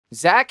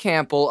Zack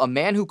Hample, a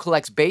man who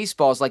collects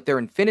baseballs like they're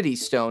infinity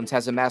stones,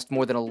 has amassed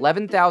more than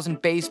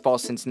 11,000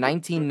 baseballs since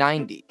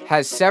 1990,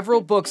 has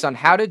several books on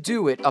how to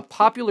do it, a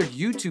popular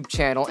YouTube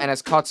channel, and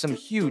has caught some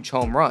huge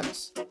home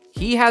runs.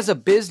 He has a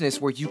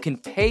business where you can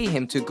pay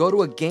him to go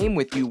to a game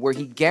with you where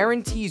he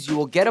guarantees you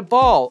will get a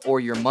ball or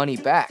your money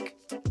back.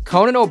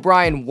 Conan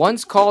O'Brien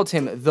once called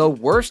him the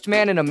worst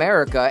man in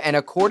America, and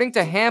according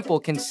to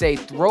Hample can say,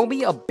 "Throw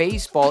me a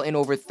baseball in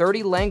over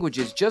 30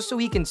 languages just so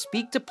he can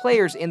speak to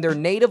players in their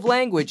native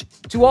language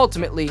to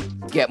ultimately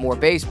get more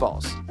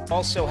baseballs."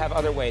 Also have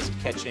other ways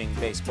of catching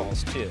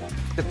baseballs too.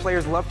 The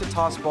players love to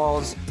toss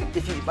balls.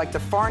 If you, like the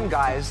foreign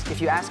guys,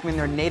 if you ask them in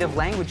their native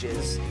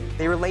languages,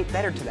 they relate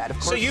better to that, of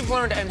course. So you've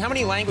learned, and how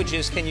many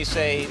languages can you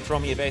say, "Throw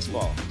me a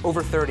baseball"?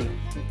 Over 30.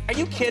 Are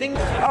you kidding?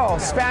 Oh,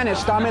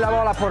 Spanish, dame la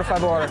bola, por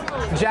favor.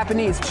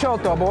 Japanese,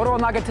 choto, boro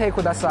nagate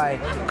kudasai.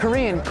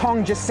 Korean,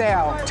 kong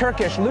jiseo.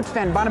 Turkish,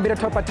 lütfen, bana bir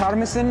topatar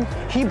misin.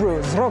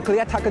 Hebrew, zrok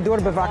liet hakadur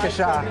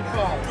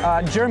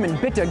bevakasha. German,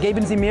 bitte,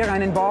 geben Sie mir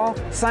einen Ball.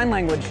 Sign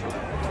language.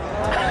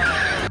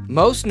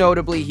 Most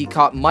notably, he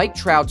caught Mike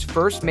Trout's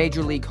first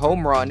Major League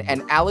home run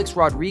and Alex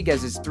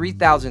Rodriguez's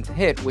 3,000th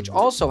hit, which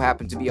also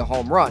happened to be a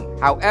home run.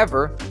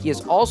 However, he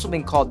has also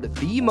been called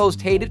the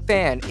most hated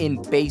fan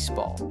in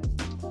baseball.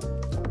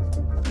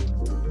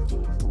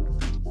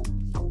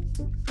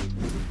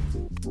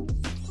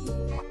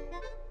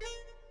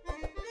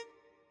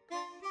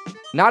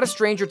 Not a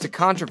stranger to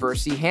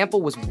controversy,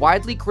 Hample was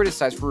widely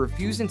criticized for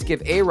refusing to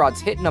give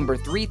A-Rod's hit number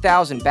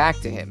 3,000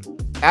 back to him.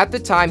 At the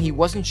time, he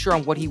wasn't sure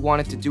on what he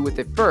wanted to do with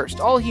it first.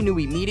 All he knew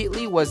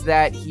immediately was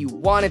that he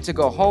wanted to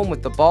go home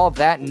with the ball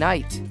that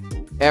night.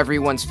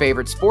 Everyone's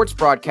favorite sports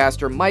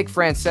broadcaster, Mike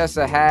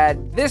Francesa,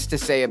 had this to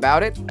say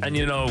about it.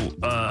 And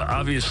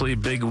obviously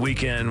big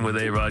weekend with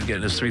A-Rod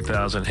getting his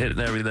 3,000 hit and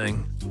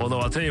everything. Although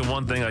I'll tell you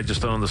one thing I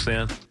just don't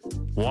understand.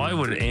 Why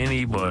would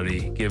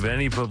anybody give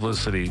any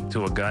publicity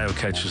to a guy who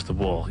catches the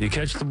ball? You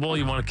catch the ball,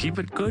 you want to keep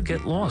it good,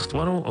 get lost.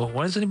 Why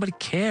does anybody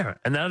care?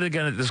 And now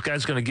this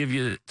guy's going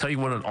to tell you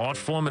what an art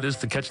form it is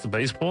to catch the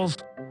baseballs?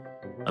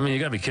 I mean, you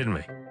got to be kidding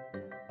me.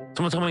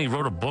 Someone told me he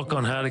wrote a book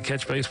on how to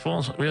catch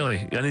baseballs?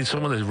 Really? You needed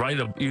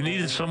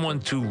someone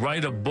to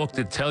write a book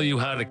to tell you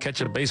how to catch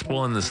a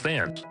baseball in the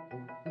stands.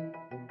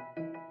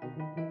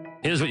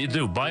 Here's what you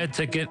do. Buy a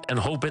ticket and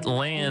hope it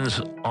lands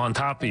on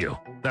top of you.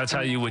 That's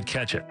how you would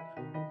catch it.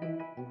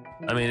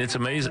 I mean, it's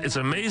amazing. It's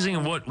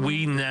amazing what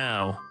we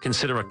now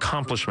consider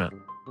accomplishment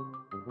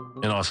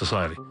in our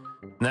society.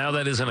 Now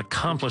that is an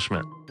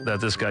accomplishment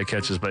that this guy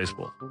catches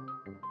baseball.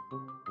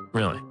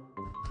 Really.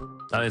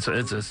 I mean,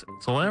 it's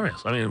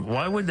hilarious. I mean,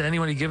 why would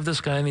anybody give this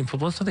guy any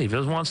publicity? If he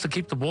wants to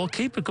keep the ball,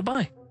 keep it.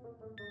 Goodbye.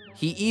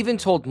 He even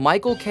told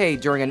Michael Kay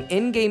during an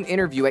in-game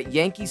interview at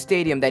Yankee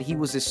Stadium that he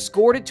was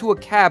escorted to a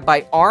cab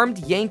by armed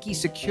Yankee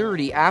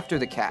security after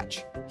the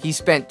catch. He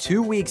spent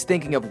 2 weeks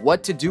thinking of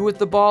what to do with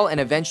the ball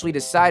and eventually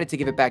decided to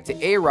give it back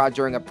to A-Rod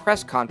during a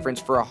press conference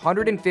for a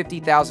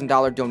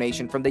 $150,000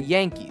 donation from the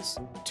Yankees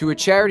to a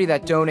charity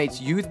that donates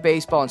youth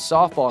baseball and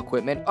softball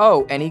equipment.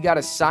 Oh, and he got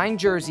a signed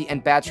jersey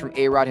and bats from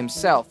A-Rod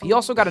himself. He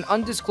also got an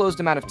undisclosed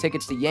amount of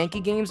tickets to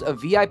Yankee games, a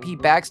VIP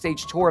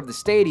backstage tour of the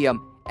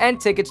stadium, and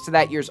tickets to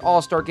that year's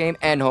All-Star Game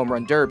and Home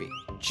Run Derby.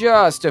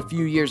 Just a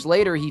few years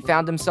later, he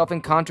found himself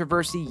in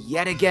controversy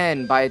yet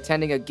again by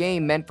attending a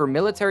game meant for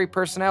military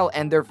personnel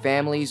and their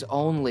families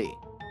only.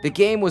 The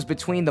game was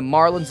between the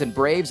Marlins and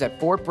Braves at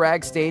Fort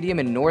Bragg Stadium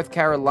in North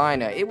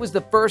Carolina. It was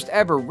the first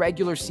ever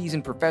regular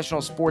season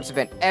professional sports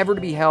event ever to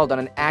be held on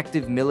an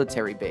active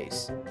military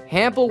base.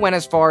 Hample went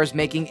as far as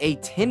making a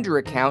Tinder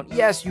account,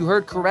 yes, you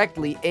heard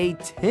correctly, a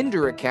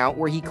Tinder account,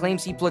 where he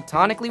claims he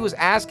platonically was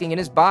asking in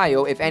his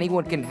bio if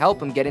anyone can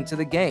help him get into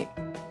the game.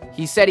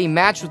 He said he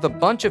matched with a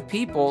bunch of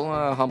people,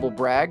 humble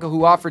brag,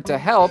 who offered to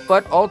help,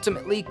 but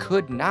ultimately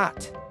could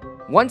not.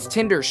 Once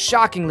Tinder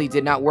shockingly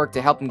did not work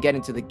to help him get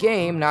into the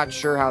game, not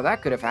sure how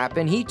that could have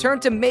happened, he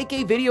turned to make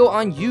a video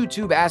on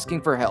YouTube asking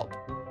for help.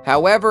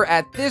 However,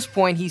 at this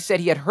point, he said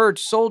he had heard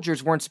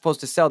soldiers weren't supposed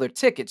to sell their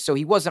tickets, so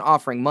he wasn't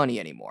offering money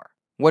anymore.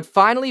 What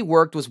finally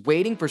worked was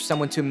waiting for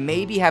someone to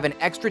maybe have an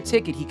extra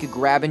ticket he could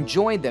grab and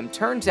join them.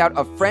 Turns out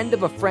a friend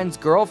of a friend's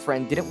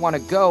girlfriend didn't want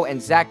to go, and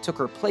Zack took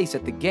her place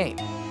at the game.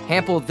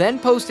 Hample then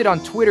posted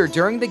on Twitter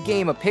during the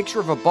game a picture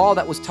of a ball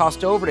that was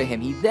tossed over to him.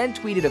 He then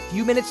tweeted a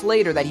few minutes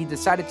later that he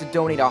decided to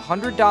donate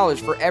 $100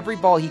 for every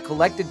ball he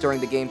collected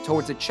during the game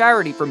towards a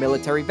charity for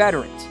military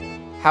veterans.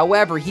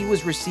 However, he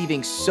was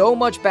receiving so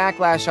much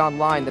backlash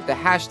online that the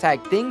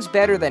hashtag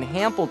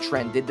ThingsBetterThanHample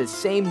trend did the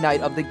same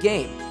night of the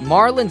game.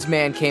 Marlins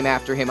man came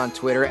after him on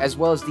Twitter, as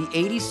well as the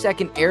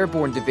 82nd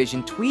Airborne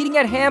Division, tweeting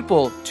at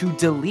Hample to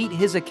delete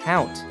his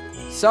account.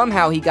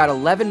 Somehow he got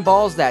 11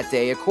 balls that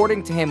day,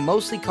 according to him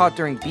mostly caught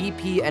during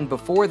BP and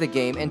before the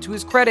game, and to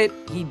his credit,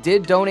 he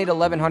did donate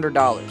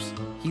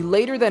 $1,100. He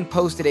later then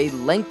posted a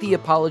lengthy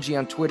apology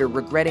on Twitter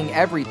regretting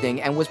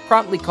everything and was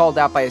promptly called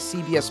out by a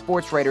CBS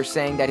sports writer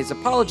saying that his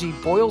apology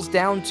boils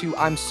down to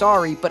 "I'm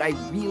sorry, but I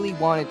really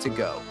wanted to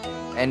go."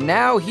 And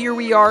now here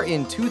we are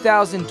in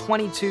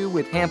 2022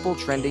 with Hample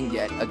trending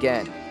yet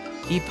again.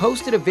 He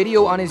posted a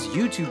video on his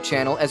YouTube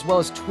channel as well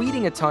as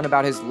tweeting a ton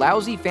about his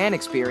lousy fan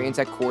experience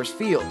at Coors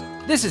Field.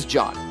 This is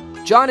John.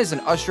 John is an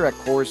usher at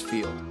Coors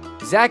Field.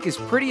 Zack is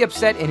pretty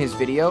upset in his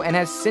video and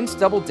has since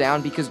doubled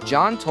down because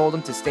John told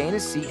him to stay in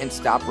his seat and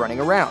stop running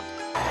around.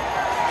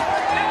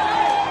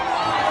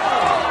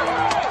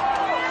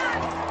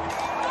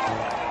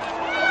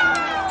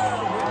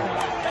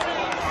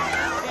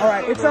 All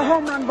right, it's a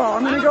home run ball.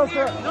 I'm gonna go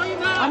for a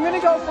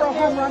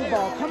home run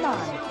ball. Come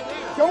on.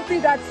 Don't be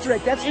that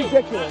strict. That's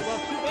ridiculous.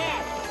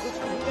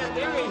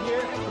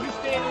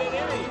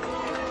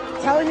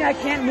 Telling me I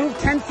can't move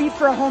 10 feet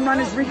for a home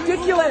run is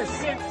ridiculous.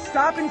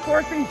 Stop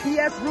enforcing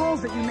BS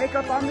rules that you make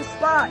up on the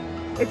spot.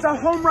 It's a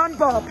home run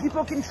ball.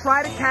 People can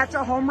try to catch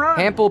a home run.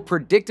 Hample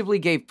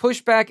predictably gave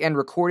pushback and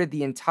recorded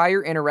the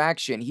entire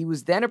interaction. He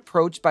was then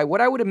approached by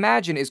what I would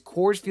imagine is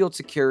Coors Field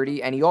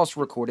security, and he also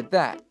recorded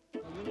that.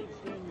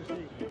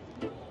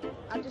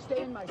 I have to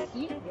stay in my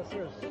seat? Yes,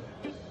 sir.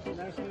 I'm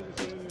asking you to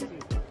stay in your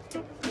seat.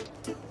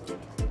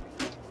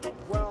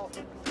 Well,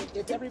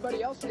 if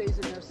everybody else stays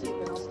in their seat,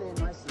 then I'll stay in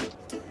my seat.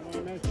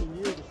 I'm asking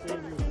you to stay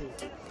in your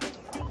seat.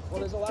 Well,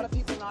 there's a lot of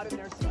people not in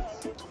their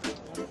seats.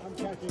 I'm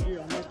talking to you.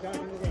 I'm not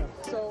talking to them.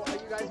 So, are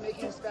you guys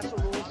making special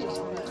rules just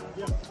for me?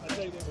 Yes, I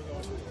think that we're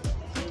going to.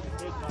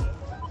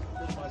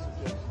 Here's my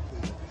suggestion.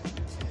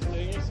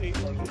 Stay in your seat,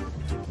 or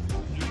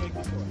you make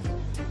the choice.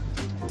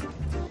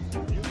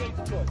 You make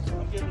the choice.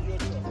 I'm giving you a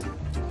choice.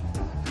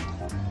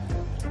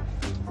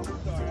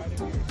 Sorry, I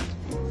didn't hear you.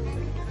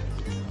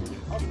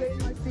 I'll stay in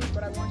my seat,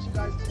 but I want you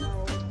guys to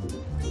know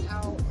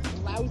how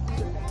lousy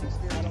the fan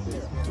experience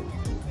is.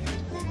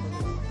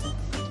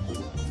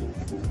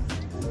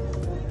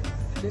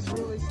 This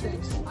really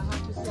stinks. I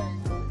have to say,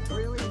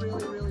 really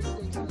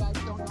stinks. You guys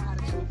don't know how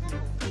to treat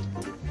people.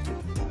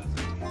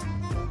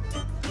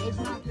 It's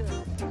not good.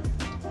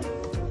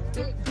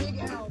 Big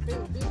L,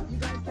 you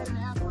guys get an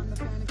F on the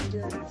fan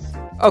experience.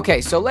 Okay,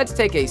 so let's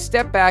take a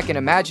step back and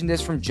imagine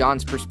this from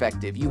John's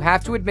perspective. You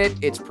have to admit,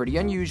 it's pretty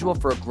unusual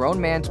for a grown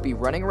man to be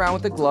running around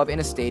with a glove in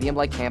a stadium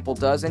like Hample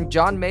does, and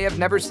John may have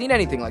never seen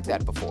anything like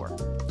that before.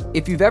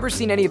 If you've ever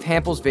seen any of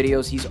Hample's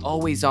videos, he's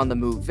always on the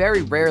move,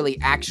 very rarely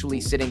actually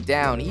sitting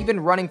down,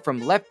 even running from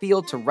left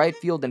field to right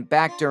field and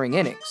back during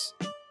innings.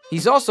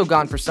 He's also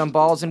gone for some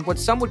balls in what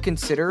some would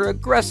consider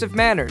aggressive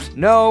manners.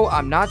 No,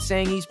 I'm not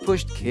saying he's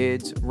pushed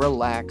kids,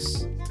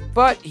 relax.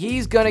 But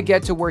he's gonna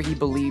get to where he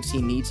believes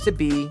he needs to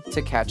be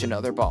to catch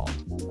another ball.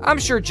 I'm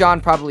sure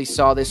John probably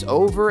saw this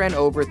over and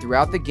over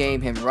throughout the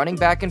game, him running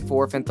back and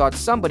forth, and thought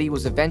somebody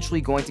was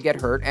eventually going to get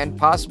hurt, and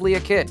possibly a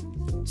kid.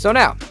 So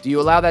now, do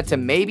you allow that to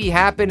maybe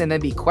happen and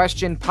then be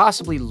questioned,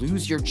 possibly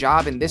lose your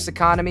job in this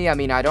economy? I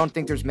mean, I don't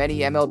think there's many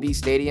MLB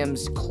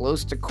stadiums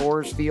close to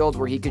Coors Field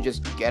where he could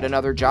just get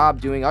another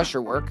job doing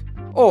usher work.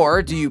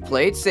 Or do you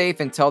play it safe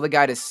and tell the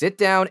guy to sit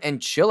down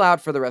and chill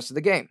out for the rest of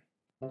the game?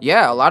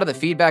 Yeah, a lot of the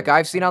feedback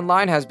I've seen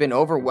online has been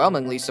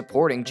overwhelmingly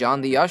supporting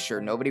John the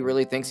Usher. Nobody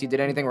really thinks he did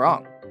anything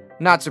wrong.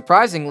 Not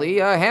surprisingly,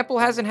 Hample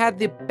hasn't had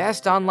the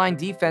best online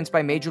defense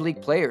by Major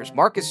League players.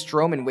 Marcus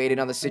Stroman weighed in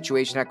on the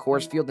situation at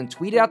Coors Field and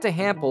tweeted out to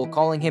Hample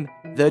calling him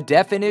the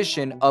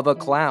definition of a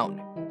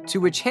clown. To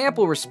which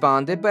Hample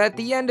responded, but at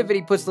the end of it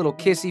he puts a little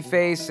kissy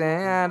face,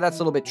 and that's a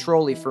little bit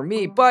trolly for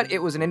me, but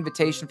it was an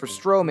invitation for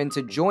Stroman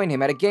to join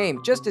him at a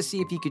game just to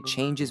see if he could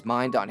change his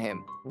mind on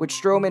him, which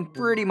Stroman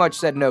pretty much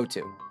said no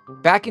to.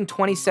 Back in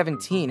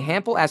 2017,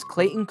 Hample asked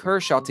Clayton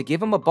Kershaw to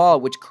give him a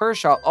ball, which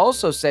Kershaw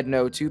also said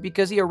no to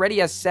because he already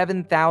has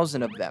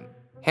 7,000 of them.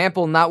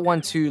 Hample, not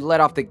one to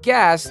let off the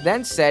gas,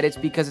 then said it's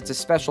because it's a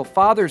special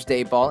Father's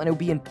Day ball and it would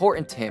be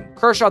important to him.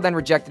 Kershaw then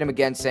rejected him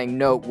again, saying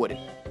no, it wouldn't.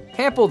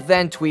 Hample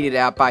then tweeted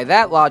out, by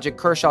that logic,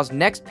 Kershaw's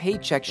next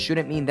paycheck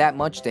shouldn't mean that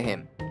much to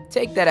him.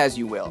 Take that as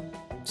you will.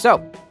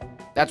 So,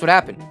 that's what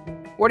happened.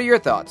 What are your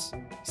thoughts?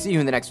 See you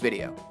in the next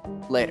video.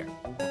 Later.